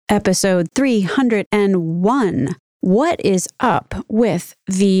Episode 301. What is up with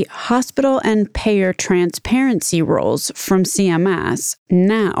the hospital and payer transparency rules from CMS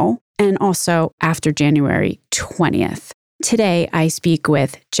now and also after January 20th? Today, I speak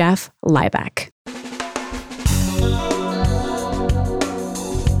with Jeff Liebeck.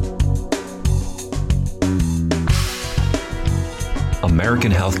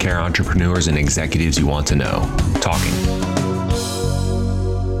 American healthcare entrepreneurs and executives you want to know. Talking.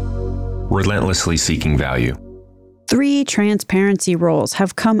 Relentlessly seeking value. 3 transparency rules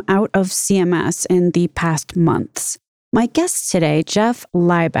have come out of CMS in the past months. My guest today, Jeff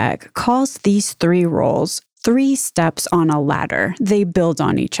Liebeck, calls these 3 rules 3 steps on a ladder. They build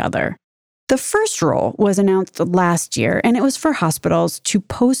on each other. The first rule was announced last year, and it was for hospitals to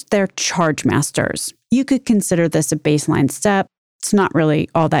post their charge masters. You could consider this a baseline step. It's not really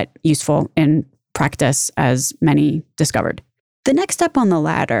all that useful in practice, as many discovered. The next step on the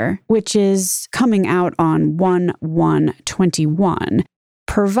ladder, which is coming out on 1/1/21,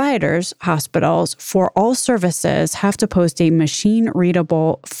 providers, hospitals, for all services have to post a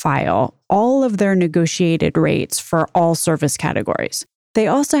machine-readable file, all of their negotiated rates for all service categories. They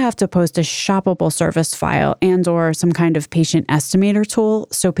also have to post a shoppable service file and or some kind of patient estimator tool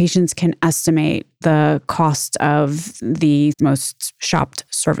so patients can estimate the cost of the most shopped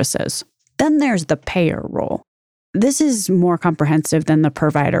services. Then there's the payer rule. This is more comprehensive than the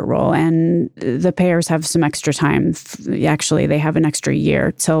provider rule, and the payers have some extra time. Actually, they have an extra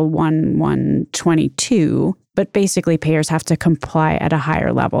year till 1/1/22, but basically payers have to comply at a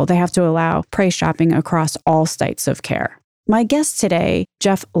higher level. They have to allow price shopping across all sites of care. My guest today,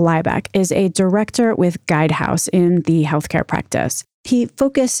 Jeff Liebeck, is a director with Guidehouse in the healthcare practice. He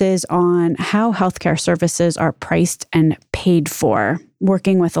focuses on how healthcare services are priced and paid for,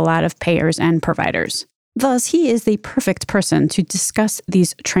 working with a lot of payers and providers. Thus, he is the perfect person to discuss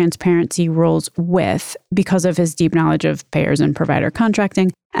these transparency rules with because of his deep knowledge of payers and provider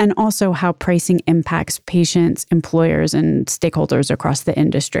contracting, and also how pricing impacts patients, employers, and stakeholders across the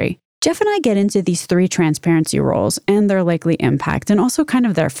industry. Jeff and I get into these 3 transparency rules and their likely impact, and also kind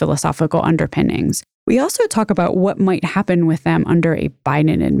of their philosophical underpinnings. We also talk about what might happen with them under a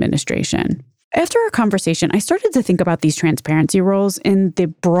Biden administration. After our conversation, I started to think about these transparency rules in the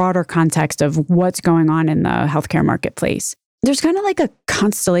broader context of what's going on in the healthcare marketplace. There's kind of like a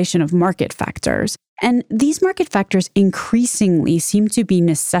constellation of market factors. And these market factors increasingly seem to be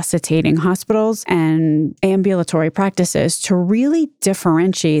necessitating hospitals and ambulatory practices to really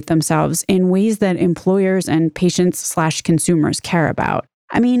differentiate themselves in ways that employers and patients/consumers care about.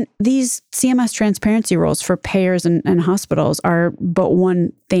 I mean, these CMS transparency rules for payers and hospitals are but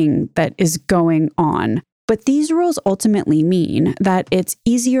one thing that is going on. But these rules ultimately mean that it's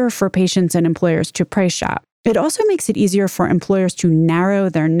easier for patients and employers to price shop. It also makes it easier for employers to narrow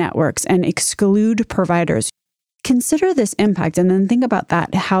their networks and exclude providers. Consider this impact and then think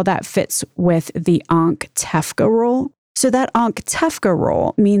about how that fits with the ONC-TEFCA rule. So that ONC-TEFCA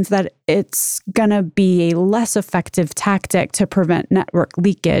rule means that it's going to be a less effective tactic to prevent network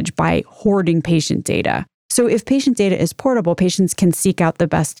leakage by hoarding patient data. So if patient data is portable, patients can seek out the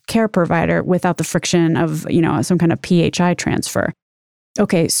best care provider without the friction of, some kind of PHI transfer.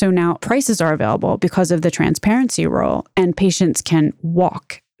 Okay, so now prices are available because of the transparency rule, and patients can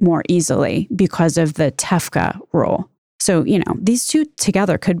walk more easily because of the TEFCA rule. So, these 2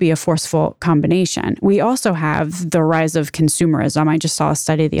 together could be a forceful combination. We also have the rise of consumerism. I just saw a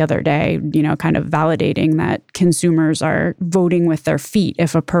study the other day, kind of validating that consumers are voting with their feet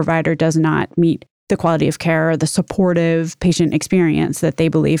if a provider does not meet the quality of care or the supportive patient experience that they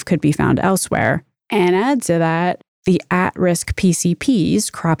believe could be found elsewhere. And add to that, the at-risk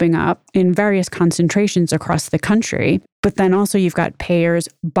PCPs cropping up in various concentrations across the country. But then also you've got payers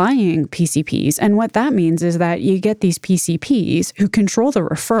buying PCPs. And what that means is that you get these PCPs who control the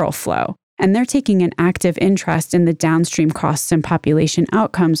referral flow. And they're taking an active interest in the downstream costs and population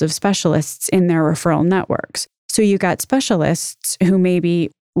outcomes of specialists in their referral networks. So you got specialists who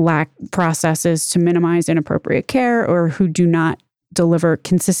maybe lack processes to minimize inappropriate care or who do not deliver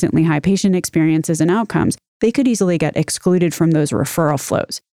consistently high patient experiences and outcomes. They could easily get excluded from those referral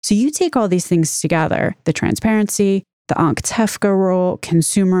flows. So you take all these things together, the transparency, the ONC-TEFCA rule,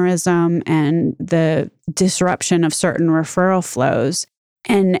 consumerism, and the disruption of certain referral flows.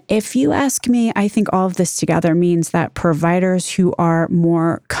 And if you ask me, I think all of this together means that providers who are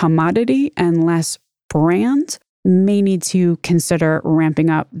more commodity and less brand may need to consider ramping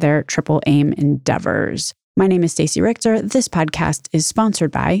up their triple aim endeavors. My name is Stacey Richter. This podcast is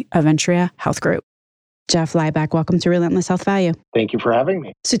sponsored by Aventria Health Group. Jeff Lieback, welcome to Relentless Health Value. Thank you for having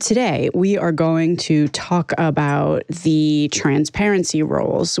me. So today we are going to talk about the transparency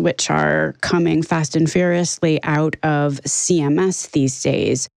rules, which are coming fast and furiously out of CMS these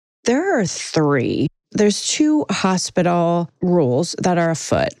days. There are three. There's two hospital rules that are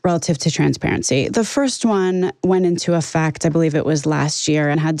afoot relative to transparency. The first one went into effect, I believe it was last year,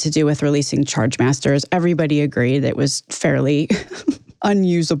 and had to do with releasing charge masters. Everybody agreed it was fairly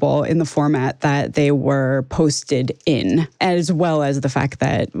unusable in the format that they were posted in, as well as the fact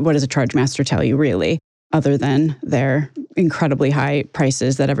that what does a charge master tell you really, other than their incredibly high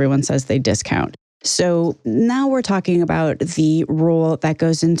prices that everyone says they discount. So now we're talking about the rule that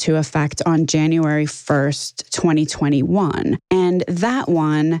goes into effect on January 1st, 2021. And that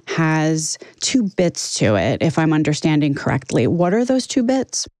one has two bits to it, if I'm understanding correctly. What are those two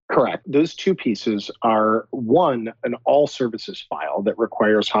bits? Correct. Those two pieces are, one, an all services file that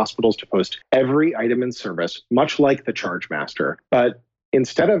requires hospitals to post every item in service, much like the charge master. But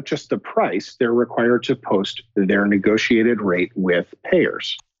instead of just the price, they're required to post their negotiated rate with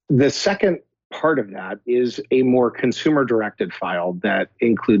payers. The second part of that is a more consumer-directed file that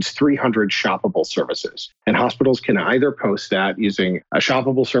includes 300 shoppable services. And hospitals can either post that using a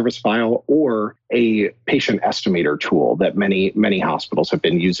shoppable service file or a patient estimator tool that many hospitals have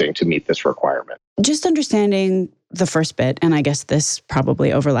been using to meet this requirement. Just understanding the first bit, and I guess this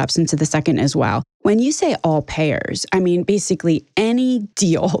probably overlaps into the second as well. When you say all payers, I mean basically any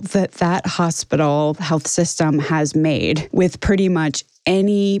deal that hospital health system has made with pretty much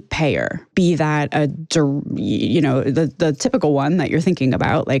any payer, be that the typical one that you're thinking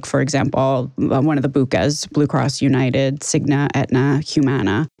about, like for example, one of the BUCAs, Blue Cross United, Cigna, Aetna,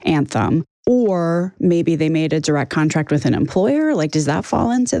 Humana, Anthem, or maybe they made a direct contract with an employer. Like, does that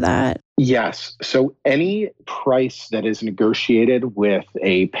fall into that? Yes. So any price that is negotiated with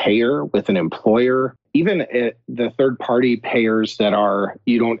a payer, with an employer, even the third-party payers that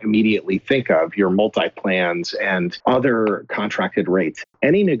you don't immediately think of, your multi-plans and other contracted rates,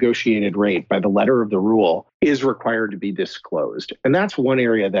 any negotiated rate by the letter of the rule is required to be disclosed. And that's one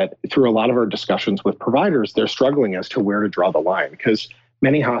area that through a lot of our discussions with providers, they're struggling as to where to draw the line, because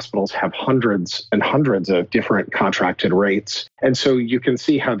many hospitals have hundreds and hundreds of different contracted rates. And so you can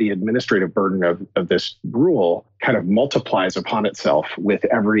see how the administrative burden of this rule kind of multiplies upon itself with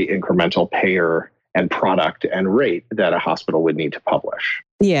every incremental payer and product and rate that a hospital would need to publish.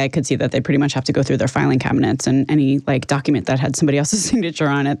 Yeah, I could see that they pretty much have to go through their filing cabinets, and any document that had somebody else's signature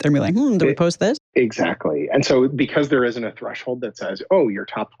on it, they're like, do we post this? Exactly. And so because there isn't a threshold that says, your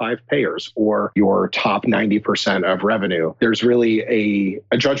top 5 payers or your top 90% of revenue, there's really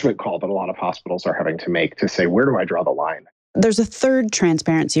a judgment call that a lot of hospitals are having to make to say, where do I draw the line? There's a third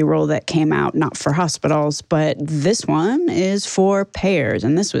transparency rule that came out, not for hospitals, but this one is for payers.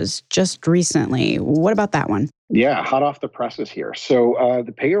 And this was just recently. What about that one? Yeah, hot off the presses here. So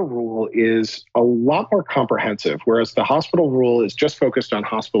the payer rule is a lot more comprehensive, whereas the hospital rule is just focused on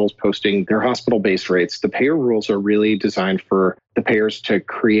hospitals posting their hospital-based rates. The payer rules are really designed for the payers to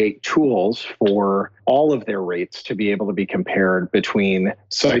create tools for all of their rates to be able to be compared between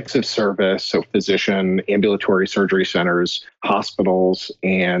sites of service, so physician, ambulatory surgery centers, hospitals,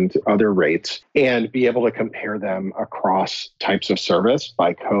 and other rates, and be able to compare them across types of service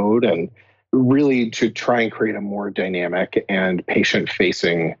by code, and really to try and create a more dynamic and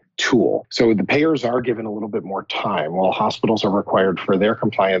patient-facing tool. So the payers are given a little bit more time, while hospitals are required for their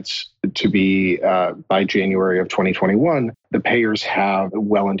compliance to be by January of 2021. The payers have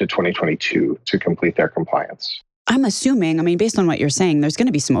well into 2022 to complete their compliance. I'm assuming, based on what you're saying, there's going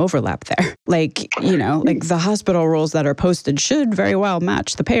to be some overlap there. The hospital rules that are posted should very well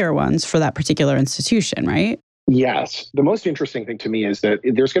match the payer ones for that particular institution, right? Yes. The most interesting thing to me is that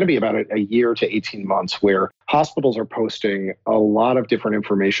there's going to be about a year to 18 months where hospitals are posting a lot of different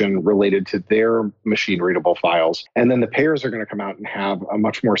information related to their machine-readable files. And then the payers are going to come out and have a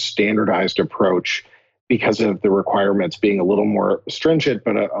much more standardized approach because of the requirements being a little more stringent,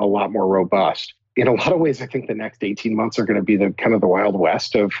 but a lot more robust. In a lot of ways, I think the next 18 months are going to be the kind of the Wild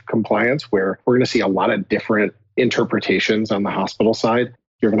West of compliance, where we're going to see a lot of different interpretations on the hospital side.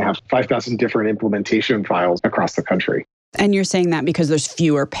 You're going to have 5,000 different implementation files across the country. And you're saying that because there's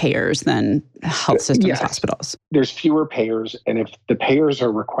fewer payers than health systems, hospitals? There's fewer payers. And if the payers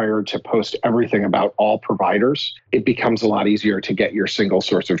are required to post everything about all providers, it becomes a lot easier to get your single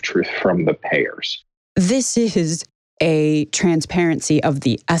source of truth from the payers. This is a transparency of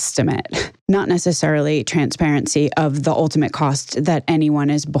the estimate, not necessarily transparency of the ultimate cost that anyone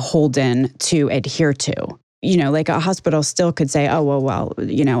is beholden to adhere to. Like a hospital still could say, oh, well,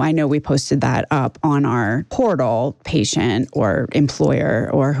 I know we posted that up on our portal, patient or employer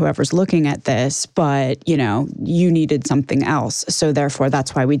or whoever's looking at this, but, you needed something else. So therefore,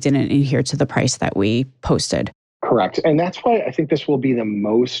 that's why we didn't adhere to the price that we posted. Correct. And that's why I think this will be the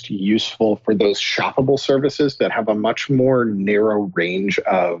most useful for those shoppable services that have a much more narrow range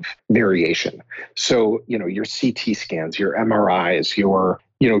of variation. So, your CT scans, your MRIs, your,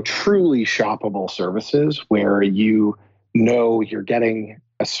 truly shoppable services where you're getting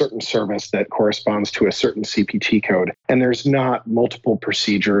a certain service that corresponds to a certain CPT code. And there's not multiple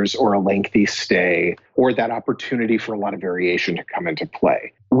procedures or a lengthy stay or that opportunity for a lot of variation to come into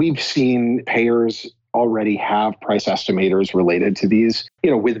play. We've seen payers already have price estimators related to these,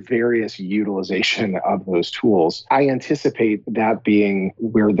 with various utilization of those tools. I anticipate that being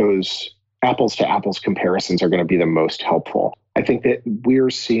where those apples to apples comparisons are going to be the most helpful. I think that we're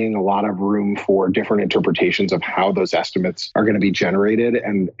seeing a lot of room for different interpretations of how those estimates are going to be generated.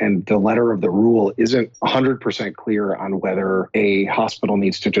 And the letter of the rule isn't 100% clear on whether a hospital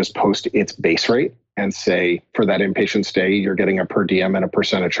needs to just post its base rate and say, for that inpatient stay, you're getting a per diem and a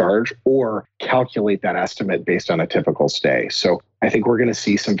percent charge, or calculate that estimate based on a typical stay. So I think we're going to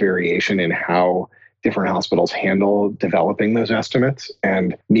see some variation in how different hospitals handle developing those estimates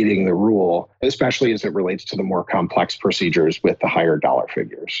and meeting the rule, especially as it relates to the more complex procedures with the higher dollar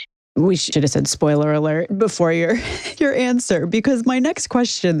figures. We should have said spoiler alert before your answer, because my next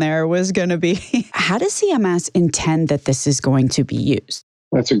question there was going to be, how does CMS intend that this is going to be used?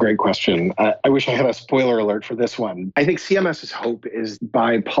 That's a great question. I wish I had a spoiler alert for this one. I think CMS's hope is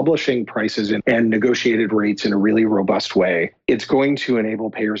by publishing prices and negotiated rates in a really robust way, it's going to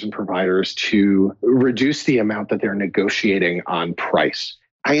enable payers and providers to reduce the amount that they're negotiating on price.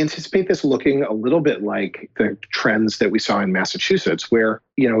 I anticipate this looking a little bit like the trends that we saw in Massachusetts, where,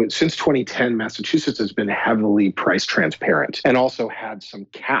 since 2010, Massachusetts has been heavily price transparent and also had some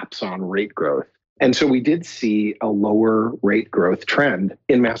caps on rate growth. And so we did see a lower rate growth trend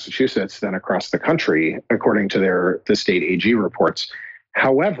in Massachusetts than across the country, according to the state AG reports.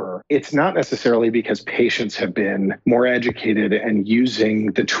 However, it's not necessarily because patients have been more educated and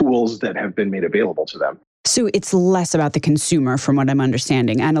using the tools that have been made available to them. So it's less about the consumer, from what I'm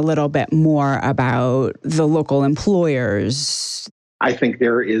understanding, and a little bit more about the local employers. I think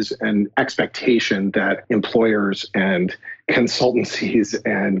there is an expectation that employers and consultancies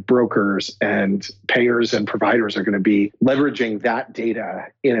and brokers and payers and providers are going to be leveraging that data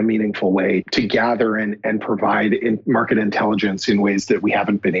in a meaningful way to gather and provide market intelligence in ways that we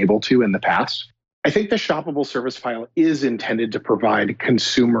haven't been able to in the past. I think the shoppable service file is intended to provide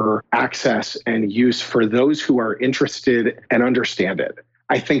consumer access and use for those who are interested and understand it.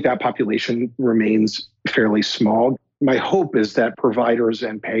 I think that population remains fairly small. My hope is that providers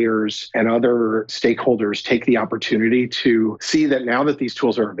and payers and other stakeholders take the opportunity to see that now that these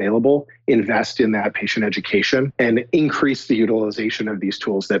tools are available, invest in that patient education and increase the utilization of these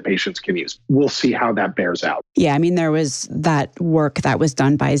tools that patients can use. We'll see how that bears out. Yeah, there was that work that was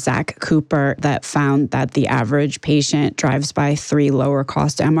done by Zach Cooper that found that the average patient drives by 3 lower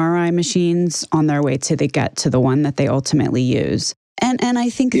cost MRI machines on their way to get to the one that they ultimately use. And I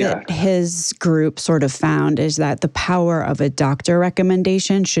think that his group sort of found is that the power of a doctor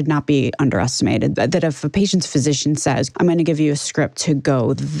recommendation should not be underestimated. That if a patient's physician says, I'm going to give you a script to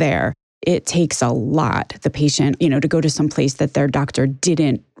go there, it takes a lot, the patient, to go to some place that their doctor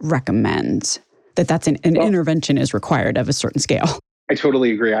didn't recommend, that's an intervention is required of a certain scale. I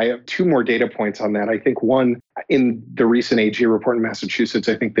totally agree. I have 2 more data points on that. I think one, in the recent AG report in Massachusetts,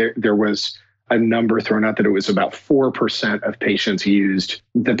 I think there was a number thrown out that it was about 4% of patients used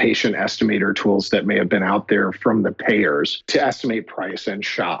the patient estimator tools that may have been out there from the payers to estimate price and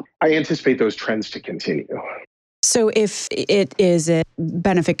shop. I anticipate those trends to continue. So if it is a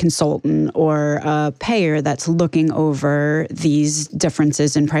benefit consultant or a payer that's looking over these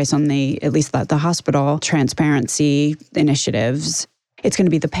differences in price on at least the hospital transparency initiatives, it's going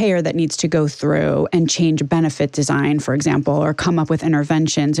to be the payer that needs to go through and change benefit design, for example, or come up with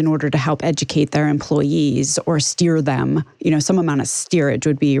interventions in order to help educate their employees or steer them. Some amount of steerage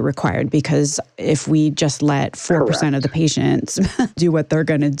would be required, because if we just let 4% of the patients do what they're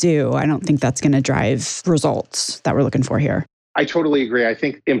going to do, I don't think that's going to drive results that we're looking for here. I totally agree. I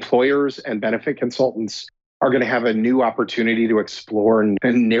think employers and benefit consultants are going to have a new opportunity to explore and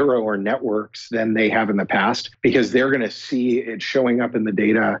narrower networks than they have in the past, because they're going to see it showing up in the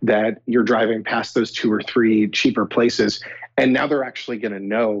data that you're driving past those 2 or 3 cheaper places. And now they're actually going to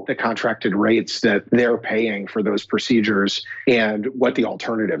know the contracted rates that they're paying for those procedures and what the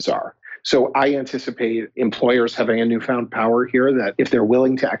alternatives are. So I anticipate employers having a newfound power here that if they're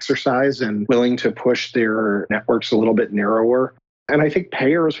willing to exercise and willing to push their networks a little bit narrower, and I think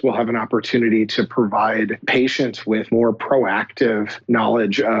payers will have an opportunity to provide patients with more proactive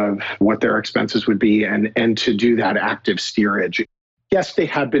knowledge of what their expenses would be and to do that active steerage. Yes, they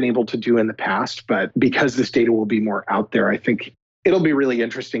have been able to do in the past, but because this data will be more out there, I think it'll be really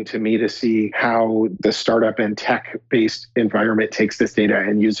interesting to me to see how the startup and tech-based environment takes this data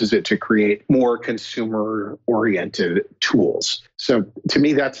and uses it to create more consumer-oriented tools. So to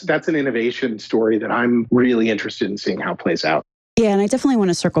me, that's an innovation story that I'm really interested in seeing how it plays out. Yeah, and I definitely want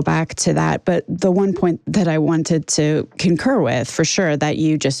to circle back to that. But the one point that I wanted to concur with, for sure, that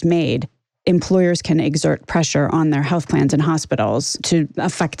you just made, employers can exert pressure on their health plans and hospitals to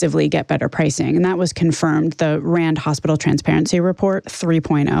effectively get better pricing. And that was confirmed. The RAND Hospital Transparency Report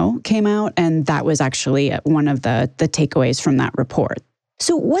 3.0 came out, and that was actually one of the takeaways from that report.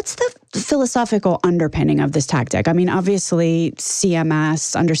 So what's the philosophical underpinning of this tactic? I mean, obviously,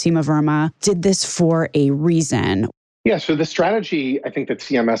 CMS under Seema Verma did this for a reason. Yeah, so the strategy I think that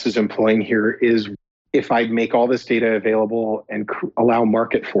CMS is employing here is if I make all this data available and allow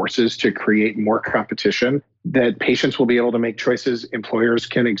market forces to create more competition, that patients will be able to make choices, employers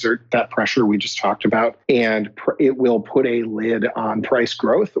can exert that pressure we just talked about, and it will put a lid on price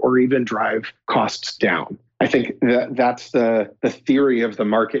growth or even drive costs down. I think that's the theory of the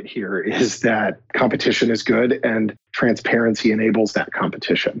market here, is that competition is good and transparency enables that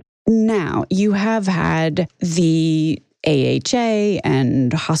competition. Now, you have had the AHA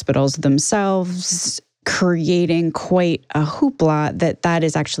and hospitals themselves creating quite a hoopla that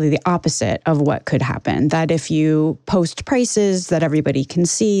is actually the opposite of what could happen. That if you post prices that everybody can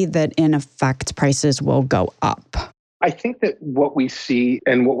see, that in effect prices will go up. I think that what we see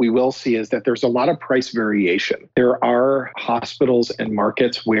and what we will see is that there's a lot of price variation. There are hospitals and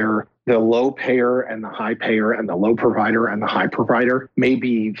markets where the low payer and the high payer and the low provider and the high provider may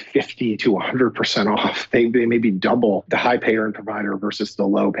be 50 to 100% off. They may be double the high payer and provider versus the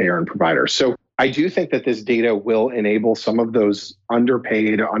low payer and provider. So I do think that this data will enable some of those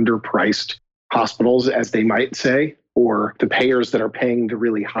underpaid, underpriced hospitals, as they might say, or the payers that are paying the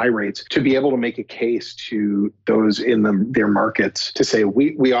really high rates, to be able to make a case to those in their markets to say,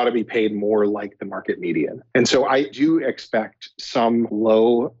 we ought to be paid more like the market median. And so I do expect some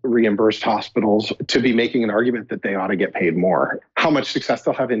low reimbursed hospitals to be making an argument that they ought to get paid more. How much success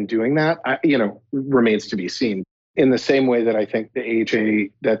they'll have in doing that, remains to be seen. In the same way that I think the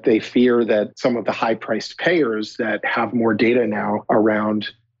AHA, that they fear that some of the high-priced payers that have more data now around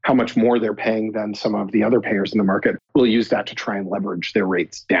how much more they're paying than some of the other payers in the market will use that to try and leverage their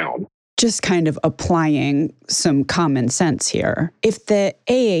rates down. Just kind of applying some common sense here. If the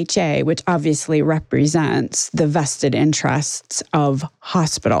AHA, which obviously represents the vested interests of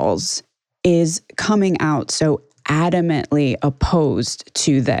hospitals, is coming out so adamantly opposed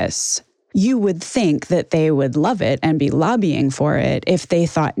to this, you would think that they would love it and be lobbying for it if they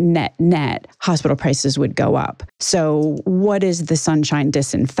thought net hospital prices would go up. So what is the sunshine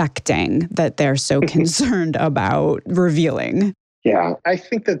disinfecting that they're so concerned about revealing? Yeah, I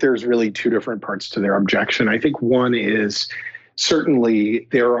think that there's really two different parts to their objection. I think one is certainly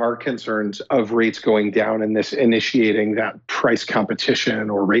there are concerns of rates going down and this initiating that price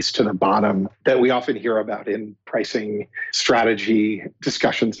competition or race to the bottom that we often hear about in pricing strategy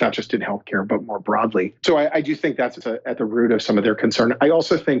discussions, not just in healthcare, but more broadly. So I do think that's at the root of some of their concern. I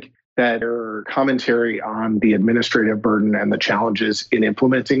also think that their commentary on the administrative burden and the challenges in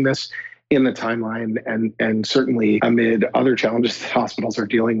implementing this in the timeline and certainly amid other challenges that hospitals are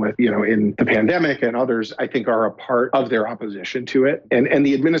dealing with, in the pandemic and others, I think are a part of their opposition to it. And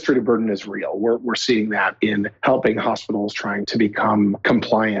the administrative burden is real. We're seeing that in helping hospitals trying to become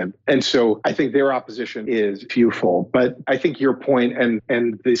compliant. And so I think their opposition is viewful. But I think your point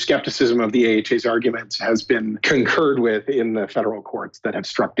and the skepticism of the AHA's arguments has been concurred with in the federal courts that have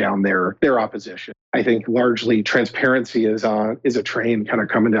struck down their opposition. I think largely transparency is a train kind of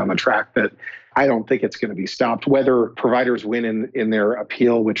coming down the track that I don't think it's going to be stopped. Whether providers win in their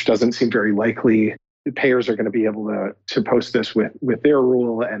appeal, which doesn't seem very likely, the payers are going to be able to post this with their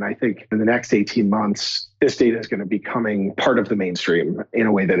rule. And I think in the next 18 months, this data is going to be becoming part of the mainstream in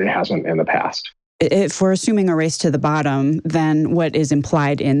a way that it hasn't in the past. If we're assuming a race to the bottom, then what is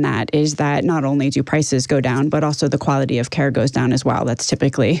implied in that is that not only do prices go down, but also the quality of care goes down as well. That's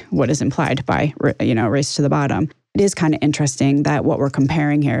typically what is implied by, race to the bottom. It is kind of interesting that what we're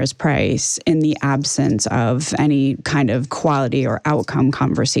comparing here is price in the absence of any kind of quality or outcome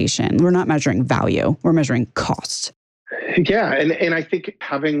conversation. We're not measuring value, we're measuring cost. Yeah, and I think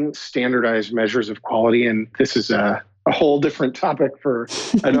having standardized measures of quality, and this is a whole different topic for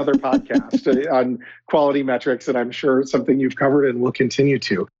another podcast on quality metrics, and I'm sure something you've covered and will continue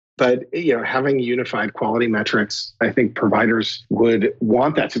to. But having unified quality metrics, I think providers would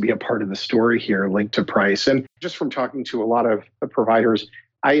want that to be a part of the story here, linked to price. And just from talking to a lot of providers,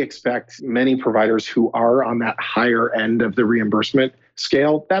 I expect many providers who are on that higher end of the reimbursement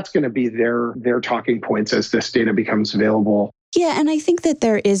scale, that's going to be their talking points as this data becomes available. Yeah, and I think that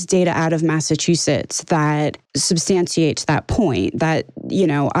there is data out of Massachusetts that substantiates that point that,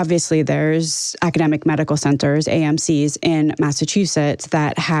 obviously there's academic medical centers, AMCs in Massachusetts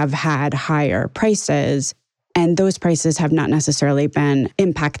that have had higher prices. And those prices have not necessarily been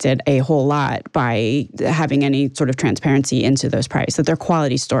impacted a whole lot by having any sort of transparency into those prices, that their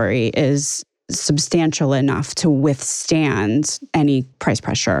quality story is substantial enough to withstand any price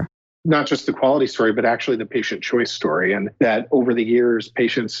pressure. Not just the quality story, but actually the patient choice story. And that over the years,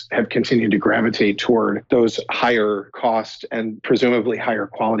 patients have continued to gravitate toward those higher cost and presumably higher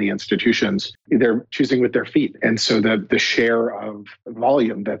quality institutions. They're choosing with their feet. And so the share of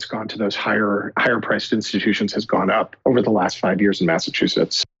volume that's gone to those higher priced institutions has gone up over the last 5 years in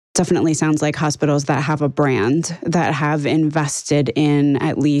Massachusetts. Definitely sounds like hospitals that have a brand, that have invested in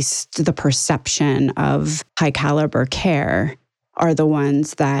at least the perception of high caliber care, are the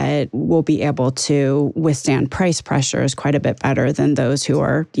ones that will be able to withstand price pressures quite a bit better than those who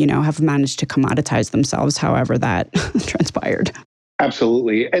are, have managed to commoditize themselves, however that transpired.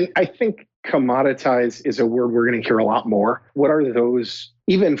 Absolutely. And I think commoditize is a word we're going to hear a lot more. What are those,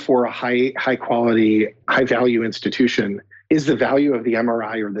 even for a high quality, high value institution, is the value of the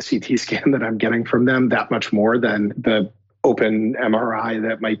MRI or the CT scan that I'm getting from them that much more than the open MRI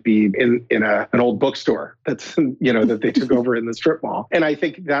that might be in an old bookstore that's, that they took over in the strip mall? And I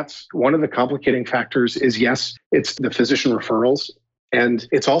think that's one of the complicating factors is, yes, it's the physician referrals, and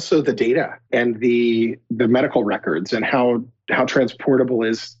it's also the data and the medical records and how transportable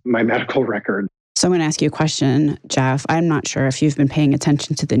is my medical record. So I'm going to ask you a question, Jeff. I'm not sure if you've been paying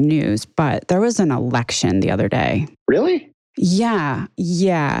attention to the news, but there was an election the other day. Really? Yeah.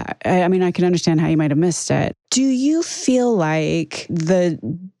 I mean, I can understand how you might have missed it. Do you feel like the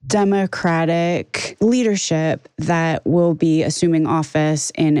Democratic leadership that will be assuming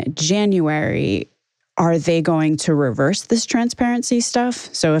office in January, are they going to reverse this transparency stuff?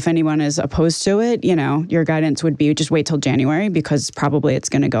 So if anyone is opposed to it, your guidance would be just wait till January because probably it's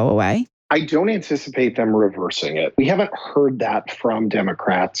going to go away. I don't anticipate them reversing it. We haven't heard that from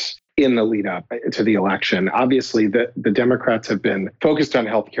Democrats in the lead up to the election. Obviously, the Democrats have been focused on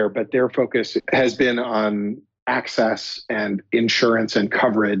healthcare, but their focus has been on access and insurance and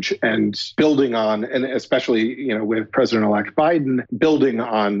coverage and building on, and especially, with President-elect Biden, building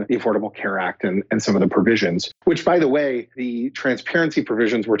on the Affordable Care Act and some of the provisions, which, by the way, the transparency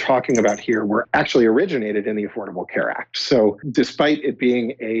provisions we're talking about here were actually originated in the Affordable Care Act. So despite it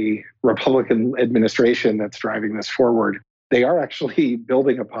being a Republican administration that's driving this forward, they are actually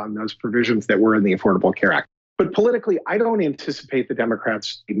building upon those provisions that were in the Affordable Care Act. But politically, I don't anticipate the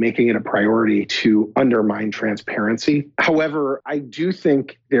Democrats making it a priority to undermine transparency. However, I do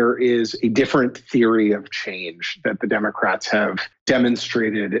think there is a different theory of change that the Democrats have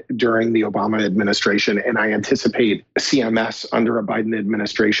demonstrated during the Obama administration. And I anticipate CMS under a Biden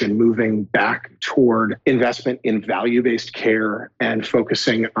administration moving back toward investment in value-based care and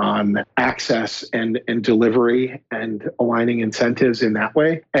focusing on access and delivery and aligning incentives in that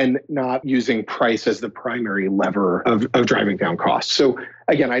way, and not using price as the primary lever of driving down costs. So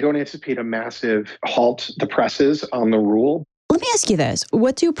again, I don't anticipate a massive halt to the presses on the rule. Let me ask you this.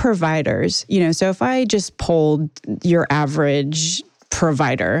 What do providers, so if I just polled your average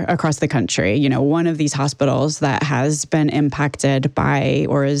provider across the country, one of these hospitals that has been impacted by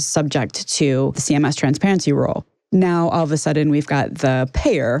or is subject to the CMS transparency rule. Now, all of a sudden, we've got the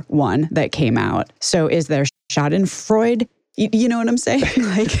payer one that came out. So is there Schadenfreude? You know what I'm saying?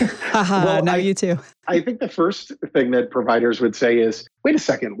 Like, haha, well, now you too. I think the first thing that providers would say is, wait a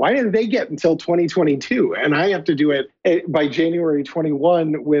second, why didn't they get until 2022? And I have to do it by January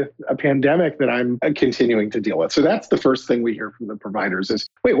 21 with a pandemic that I'm continuing to deal with. So that's the first thing we hear from the providers is,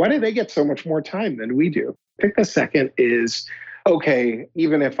 wait, why did they get so much more time than we do? I think the second is, okay,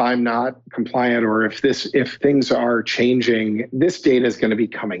 even if I'm not compliant or if things are changing, this data is going to be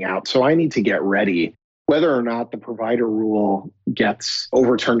coming out. So I need to get ready. Whether or not the provider rule gets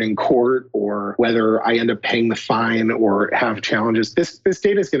overturned in court or whether I end up paying the fine or have challenges, this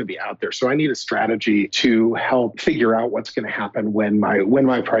data is going to be out there. So I need a strategy to help figure out what's going to happen when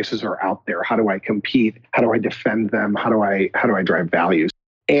my prices are out there. How do I compete? How do I defend them? How do I drive values?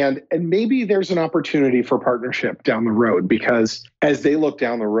 And maybe there's an opportunity for partnership down the road, because as they look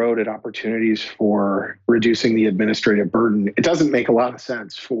down the road at opportunities for reducing the administrative burden, it doesn't make a lot of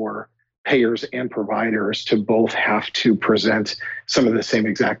sense for payers and providers to both have to present some of the same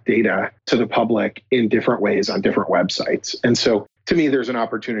exact data to the public in different ways on different websites. And so to me, there's an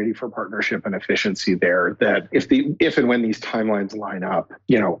opportunity for partnership and efficiency there that if and when these timelines line up,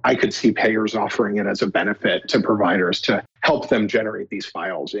 I could see payers offering it as a benefit to providers to help them generate these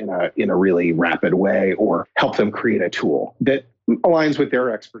files in a really rapid way, or help them create a tool that aligns with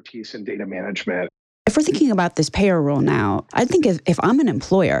their expertise in data management. If we're thinking about this payer rule now, I think if I'm an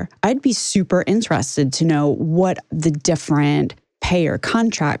employer, I'd be super interested to know what the different payer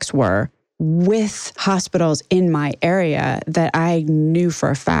contracts were with hospitals in my area that I knew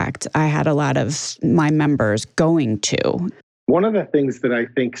for a fact I had a lot of my members going to. One of the things that I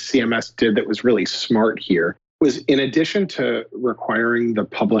think CMS did that was really smart here was, in addition to requiring the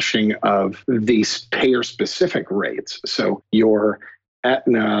publishing of these payer-specific rates, so your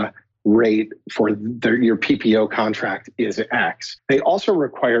Aetna rate for your PPO contract is X, they also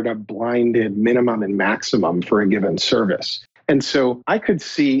required a blinded minimum and maximum for a given service. And so I could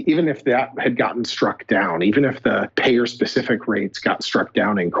see, even if that had gotten struck down, even if the payer-specific rates got struck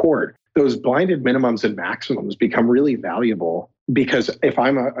down in court, those blinded minimums and maximums become really valuable, because if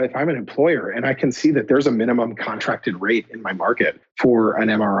I'm an employer and I can see that there's a minimum contracted rate in my market for an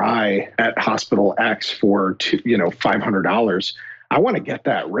MRI at hospital X for $500, I want to get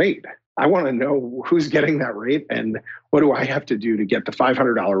that rate. I want to know who's getting that rate and what do I have to do to get the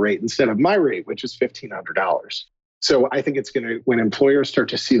 $500 rate instead of my rate, which is $1,500. So I think it's going to, when employers start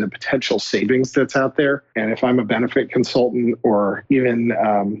to see the potential savings that's out there, and if I'm a benefit consultant or even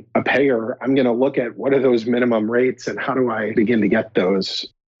a payer, I'm going to look at what are those minimum rates and how do I begin to get those.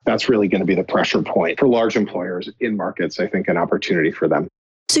 That's really going to be the pressure point for large employers in markets, I think, an opportunity for them.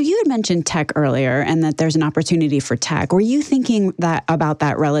 So you had mentioned tech earlier and that there's an opportunity for tech. Were you thinking about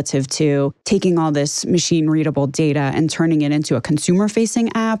that relative to taking all this machine-readable data and turning it into a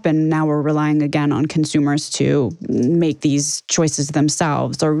consumer-facing app, and now we're relying again on consumers to make these choices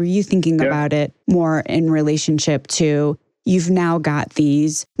themselves? Or were you thinking about it more in relationship to you've now got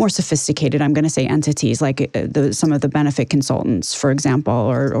these more sophisticated, I'm going to say, entities like some of the benefit consultants, for example,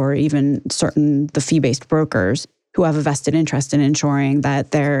 or even the fee-based brokers who have a vested interest in ensuring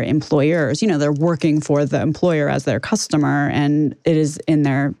that their employers, they're working for the employer as their customer, and it is in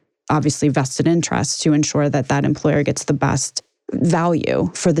their obviously vested interest to ensure that that employer gets the best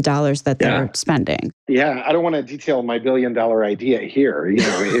value for the dollars that they're spending. Yeah, I don't want to detail my $1 billion idea here,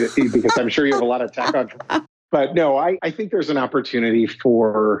 because I'm sure you have a lot of tech on. But no, I think there's an opportunity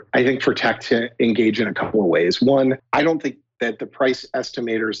for tech to engage in a couple of ways. One, I don't think that the price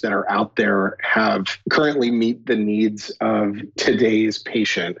estimators that are out there have currently meet the needs of today's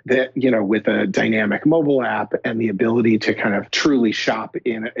patient, that, with a dynamic mobile app and the ability to kind of truly shop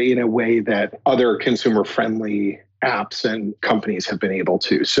in a way that other consumer-friendly apps and companies have been able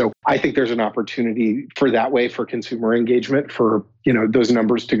to. So I think there's an opportunity for that way for consumer engagement, for, those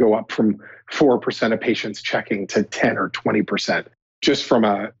numbers to go up from 4% of patients checking to 10 or 20%. Just from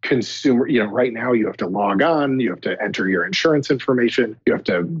a consumer, right now you have to log on, you have to enter your insurance information, you have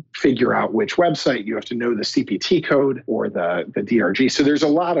to figure out which website, you have to know the CPT code or the DRG. So there's a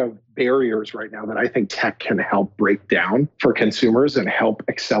lot of barriers right now that I think tech can help break down for consumers and help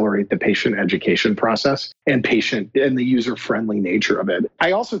accelerate the patient education process and the user-friendly nature of it.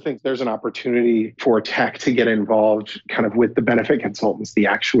 I also think there's an opportunity for tech to get involved kind of with the benefit consultants, the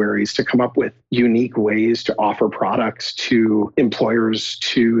actuaries, to come up with unique ways to offer products to employers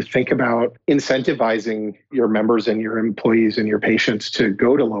to think about incentivizing your members and your employees and your patients to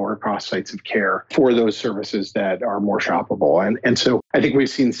go to lower cost sites of care for those services that are more shoppable. And so I think we've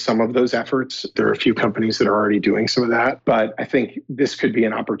seen some of those efforts. There are a few companies that are already doing some of that, but I think this could be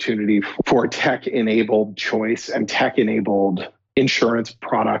an opportunity for tech-enabled choice and tech-enabled insurance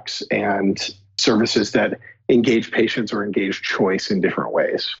products and services that engage patients or engage choice in different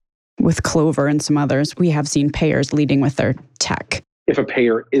ways. With Clover and some others, we have seen payers leading with their tech. If a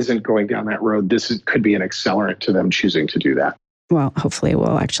payer isn't going down that road, could be an accelerant to them choosing to do that. Well, hopefully it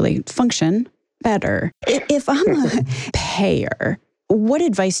will actually function better. If I'm a payer, what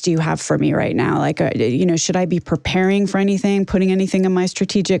advice do you have for me right now? Like, should I be preparing for anything, putting anything in my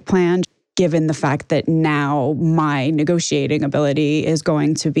strategic plan, given the fact that now my negotiating ability is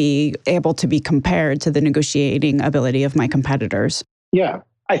going to be able to be compared to the negotiating ability of my competitors? Yeah,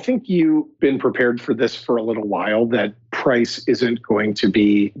 I think you've been prepared for this for a little while, that price isn't going to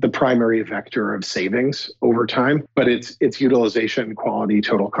be the primary vector of savings over time, but it's utilization, quality,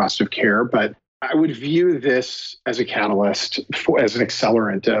 total cost of care. But I would view this as a catalyst, as an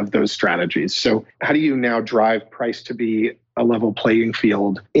accelerant of those strategies. So how do you now drive price to be a level playing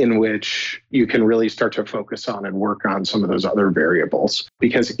field in which you can really start to focus on and work on some of those other variables?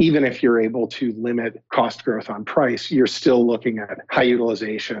 Because even if you're able to limit cost growth on price, you're still looking at high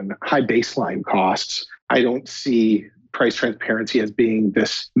utilization, high baseline costs. I don't see price transparency as being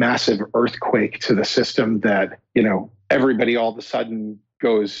this massive earthquake to the system that, everybody all of a sudden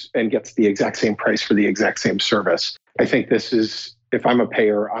goes and gets the exact same price for the exact same service. I think this is, if I'm a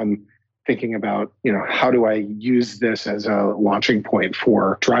payer, I'm thinking about, how do I use this as a launching point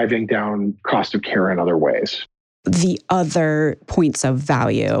for driving down cost of care in other ways? The other points of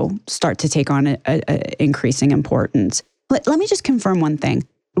value start to take on a increasing importance. Let me just confirm one thing.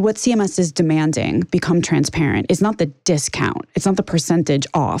 What CMS is demanding, become transparent, is not the discount. It's not the percentage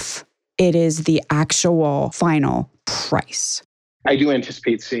off. It is the actual final price. I do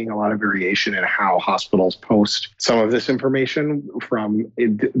anticipate seeing a lot of variation in how hospitals post some of this information from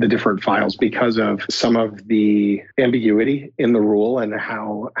the different files because of some of the ambiguity in the rule and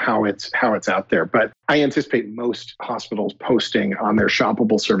how it's out there. But I anticipate most hospitals posting on their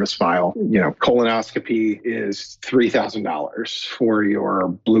shoppable service file, colonoscopy is $3,000 for your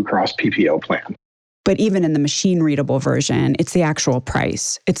Blue Cross PPO plan. But even in the machine-readable version, it's the actual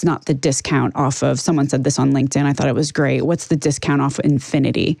price. It's not the discount off of, someone said this on LinkedIn, I thought it was great. What's the discount off of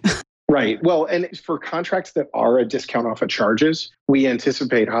Infinity? Right. Well, and for contracts that are a discount off of charges, we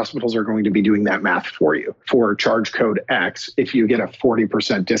anticipate hospitals are going to be doing that math for you. For charge code X, if you get a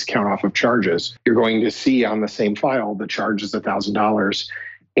 40% discount off of charges, you're going to see on the same file the charge is $1,000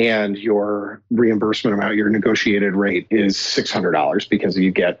 and your reimbursement amount, your negotiated rate is $600 because you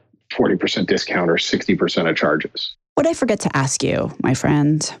get 40% discount or 60% of charges. What did I forget to ask you, my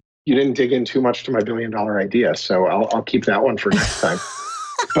friend? You didn't dig in too much to my $1 billion idea, so I'll keep that one for next time.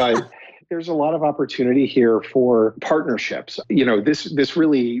 But there's a lot of opportunity here for partnerships. This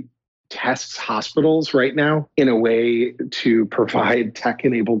really tests hospitals right now in a way to provide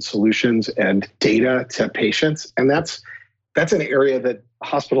tech-enabled solutions and data to patients. And that's an area that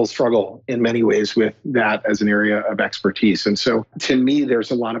hospitals struggle in many ways with that as an area of expertise. And so to me,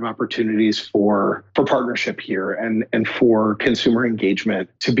 there's a lot of opportunities for partnership here and for consumer engagement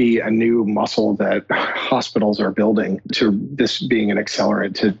to be a new muscle that hospitals are building, to this being an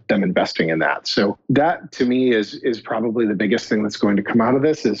accelerant to them investing in that. So that to me is probably the biggest thing that's going to come out of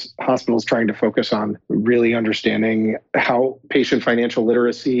this, is hospitals trying to focus on really understanding how patient financial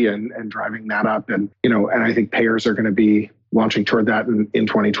literacy and driving that up. And I think payers are going to be launching toward that in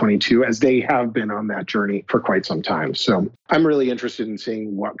 2022, as they have been on that journey for quite some time. So I'm really interested in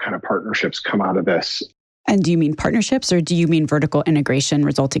seeing what kind of partnerships come out of this. And do you mean partnerships, or do you mean vertical integration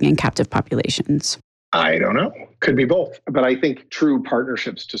resulting in captive populations? I don't know. Could be both. But I think true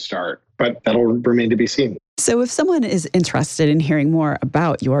partnerships to start. But that'll remain to be seen. So if someone is interested in hearing more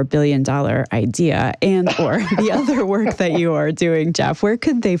about your $1 billion idea and or the other work that you are doing, Jeff, where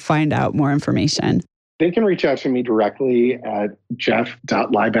could they find out more information? They can reach out to me directly at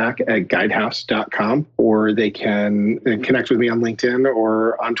jeff.lieback@guidehouse.com, or they can connect with me on LinkedIn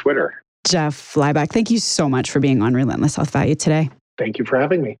or on Twitter. Jeff Lieback, thank you so much for being on Relentless Health Value today. Thank you for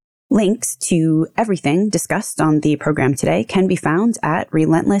having me. Links to everything discussed on the program today can be found at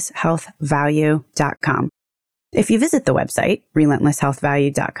relentlesshealthvalue.com. If you visit the website,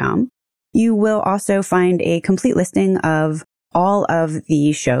 relentlesshealthvalue.com, you will also find a complete listing of all of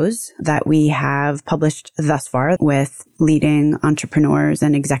the shows that we have published thus far with leading entrepreneurs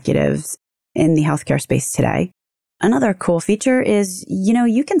and executives in the healthcare space today. Another cool feature is,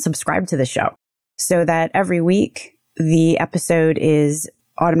 you can subscribe to the show so that every week the episode is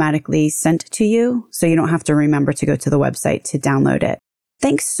automatically sent to you, so you don't have to remember to go to the website to download it.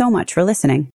 Thanks so much for listening.